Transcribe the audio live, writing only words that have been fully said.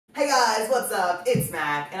guys, what's up? It's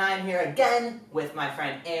Mac, and I'm here again with my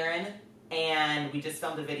friend Aaron, and we just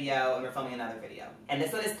filmed a video, and we're filming another video. And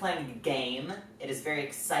this one is playing a game. It is very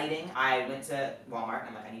exciting. I went to Walmart, and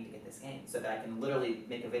I'm like, I need to get this game so that I can literally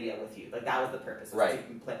make a video with you. Like, that was the purpose, was to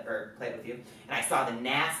play it with you. And I saw the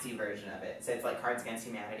nasty version of it, so it's like Cards Against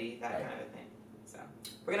Humanity, that kind of a thing. So,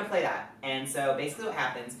 we're gonna play that. And so, basically what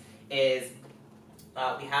happens is,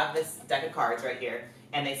 we have this deck of cards right here,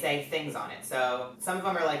 and they say things on it. So some of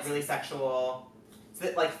them are like really sexual, so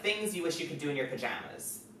that, like things you wish you could do in your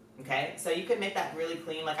pajamas. Okay, so you could make that really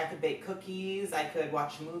clean. Like I could bake cookies, I could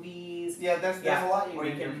watch movies. Yeah, there's a lot you can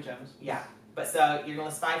do in your pajamas. Yeah, but so you're gonna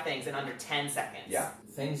list 5 things in under 10 seconds. Yeah,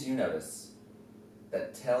 things you notice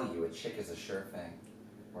that tell you a chick is a sure thing,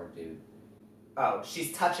 or a dude. Oh,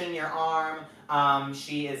 she's touching your arm,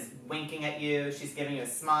 she is winking at you, she's giving you a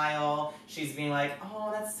smile, she's being like, oh,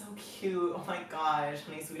 that's so cute, oh my gosh,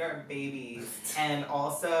 honey, sweetheart, baby. And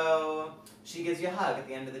also, she gives you a hug at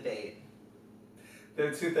the end of the date. There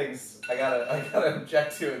are 2 things I gotta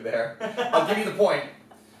object to in there. I'll give you the point,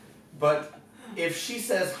 but if she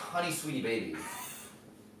says, honey, sweetie, baby,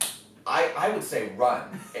 I would say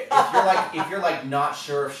run. If you're like not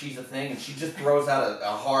sure if she's a thing and she just throws out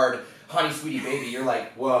a hard honey, sweetie, baby, you're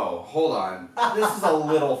like, whoa, hold on. This is a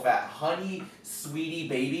little fat. Honey, sweetie,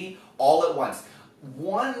 baby, all at once.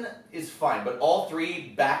 1 is fine, but all 3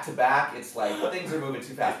 back to back, it's like things are moving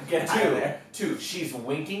too fast. Get out of there. 2, she's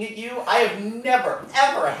winking at you. I have never,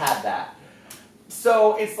 ever had that.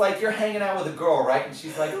 So it's like you're hanging out with a girl, right? And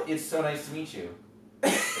she's like, it's so nice to meet you.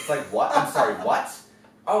 It's like, what? I'm sorry, what?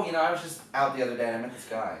 Oh, you know, I was just out the other day and I met this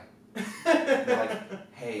guy. And you're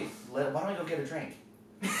like, hey, why don't I go get a drink?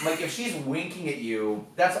 Like, if she's winking at you,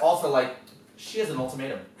 that's also like, she has an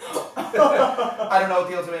ultimatum. I don't know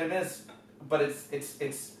what the ultimatum is, but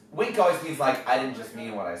it's wink always means like, I didn't just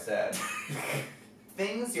mean what I said.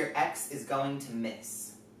 Things your ex is going to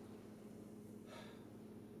miss.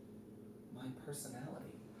 My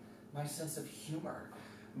personality, my sense of humor,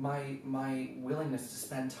 my willingness to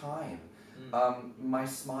spend time, my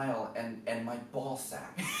smile, and my ball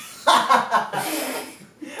sack.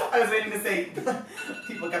 I was waiting to say,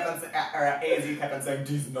 people kept on saying, or ASU kept on saying,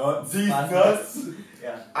 these nuts. These nuts.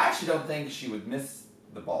 Yeah. I actually don't think she would miss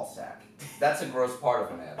the ball sack. That's a gross part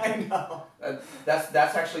of a man. I know. That's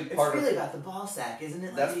actually part of... It's really about the ball sack, isn't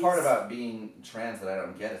it? That's part about being trans that I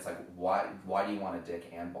don't get. It's like, why do you want a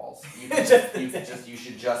dick and balls? You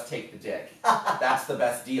should just take the dick. That's the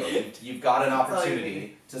best deal. You've got an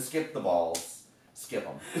opportunity to skip the balls. Skip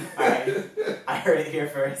them. Alright. I heard it here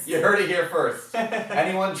first. You heard it here first.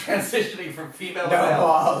 Anyone transitioning from female to male. No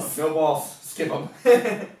balls. No balls. Skip them.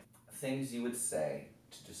 Things you would say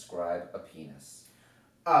to describe a penis.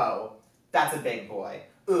 Oh, that's a big boy.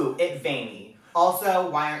 Ooh, it veiny.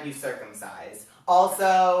 Also, why aren't you circumcised?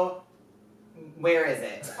 Also, where is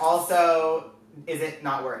it? Also, is it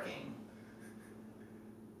not working?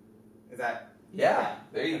 Is that... Yeah,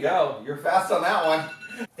 there you go. You're fast on that one.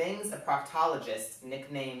 Things a proctologist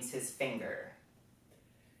nicknames his finger.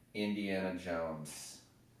 Indiana Jones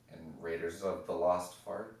and Raiders of the Lost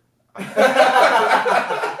Fart. That's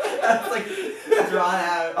like drawn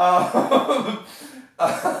out.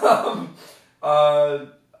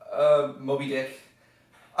 Moby Dick.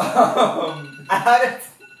 What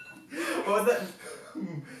was it?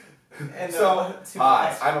 And so,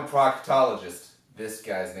 hi, I'm a proctologist. This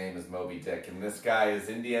guy's name is Moby Dick, and this guy is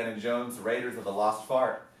Indiana Jones, Raiders of the Lost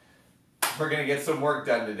Fart. We're gonna get some work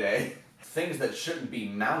done today. Things that shouldn't be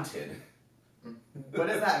mounted. What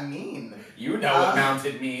does that mean? You know what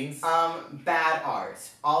mounted means. Bad art.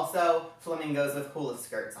 Also, flamingos with hula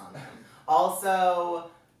skirts on them.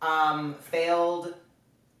 Also, failed,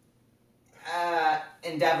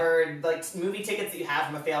 endeavored, like, movie tickets that you have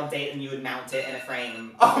from a failed date and you would mount it in a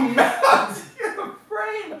frame. Oh, mount in a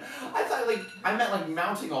frame! I thought, like, I meant, like,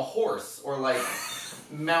 mounting a horse, or, like,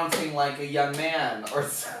 mounting, like, a young man, or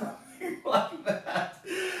something like that.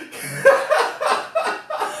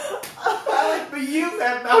 But you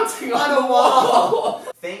meant mounting on a wall!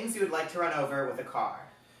 Things you would like to run over with a car.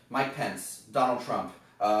 Mike Pence, Donald Trump,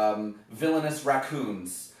 villainous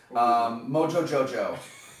raccoons, Mojo Jojo,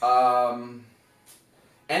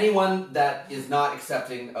 anyone that is not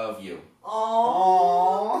accepting of you.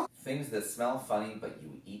 Aww. Things that smell funny, but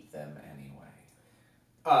you eat them anyway.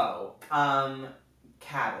 Oh,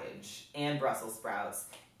 cabbage, and Brussels sprouts,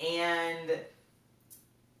 and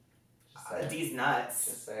these nuts.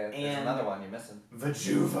 Just say it. There's another one you're missing.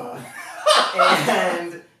 Vajuva.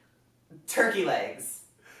 And turkey legs.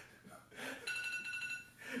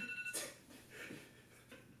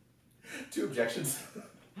 2 objections.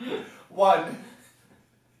 1,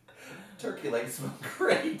 turkey legs smell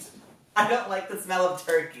great. I don't like the smell of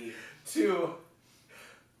turkey. to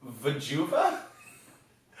Vajuva.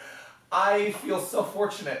 I feel so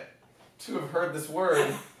fortunate to have heard this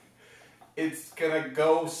word. It's gonna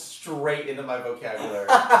go straight into my vocabulary.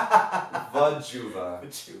 Vajuva.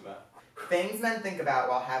 Vajuva. Things men think about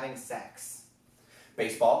while having sex.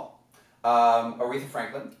 Baseball. Aretha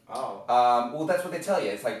Franklin. Oh. Well, that's what they tell you.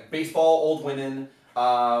 It's like baseball, old women,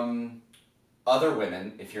 other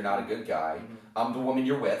women, if you're not a good guy, the woman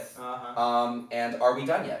you're with, and are we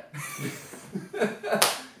done yet?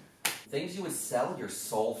 Things you would sell your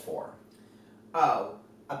soul for. Oh,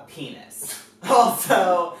 a penis.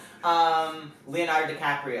 Also, Leonardo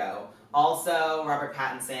DiCaprio. Also, Robert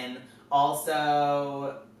Pattinson.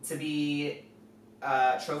 Also, to be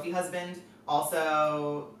a trophy husband.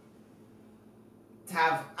 Also, to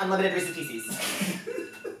have unlimited Reese's Pieces.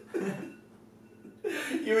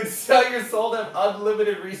 You would sell your soul to have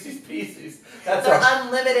unlimited Reese's Pieces. They're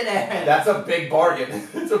unlimited, Aaron. That's a big bargain.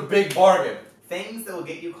 It's a big bargain. Things that will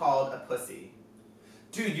get you called a pussy.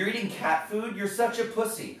 Dude, you're eating cat food? You're such a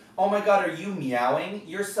pussy. Oh my god, are you meowing?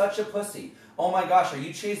 You're such a pussy. Oh my gosh, are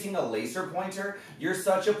you chasing a laser pointer? You're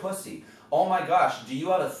such a pussy. Oh my gosh, do you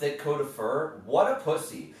have a thick coat of fur? What a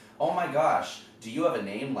pussy. Oh my gosh, do you have a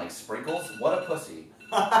name like Sprinkles? What a pussy.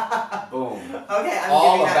 Boom. Okay,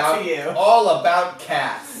 I'm giving that to you. All about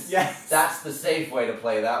cats. Yes. That's the safe way to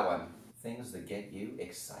play that one. Things that get you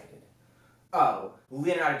excited. Oh,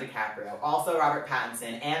 Leonardo DiCaprio. Also Robert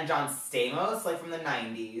Pattinson and John Stamos, like from the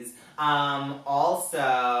 90s. Also...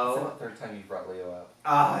 That's the third time you brought Leo up.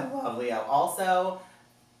 Oh, I love Leo. Also,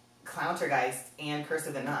 Clowntergeist and Curse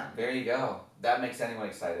of the Nun. There you go. That makes anyone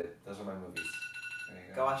excited. Those are my movies. There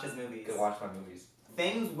you Go watch his movies. Go watch my movies.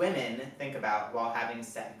 Things women think about while having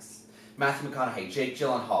sex. Matthew McConaughey, Jake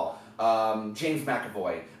Gyllenhaal, James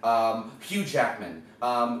McAvoy, Hugh Jackman,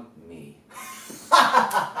 me.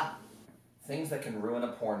 Things that can ruin a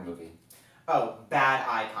porn movie. Oh, bad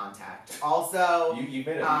eye contact. Also, you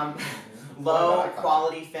made it. low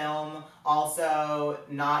quality film. Also,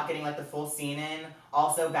 not getting like the full scene in.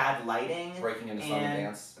 Also, bad lighting. Breaking into song and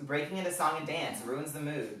dance. Breaking into song and dance ruins the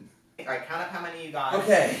mood. All right, count up how many you got.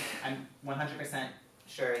 Okay. I'm 100%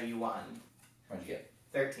 sure you won. What'd you get?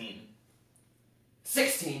 13.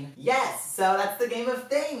 16. Yes, so that's the game of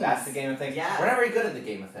things. That's the game of things. Yeah. We're not very good at the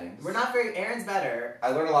game of things. We're not very. Aaron's better. I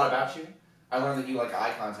learned a lot about you. I learned that you like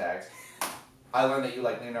eye contact. I learned that you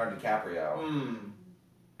like Leonardo DiCaprio.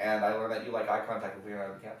 And I learned that you like eye contact with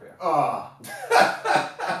Leonardo DiCaprio. Oh.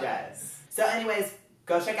 Yes. So anyways,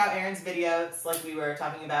 go check out Aaron's videos like we were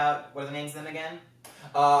talking about. What are the names of them again?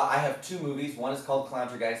 I have 2 movies. One is called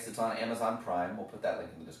Clowntergeist. It's on Amazon Prime. We'll put that link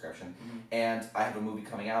in the description. And I have a movie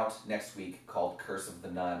coming out next week called Curse of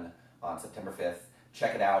the Nun on September 5th.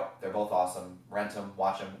 Check it out. They're both awesome. Rent them,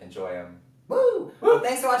 watch them, enjoy them. Woo! Well,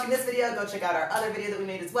 thanks for watching this video. Go check out our other video that we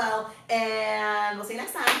made as well. And we'll see you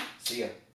next time. See ya.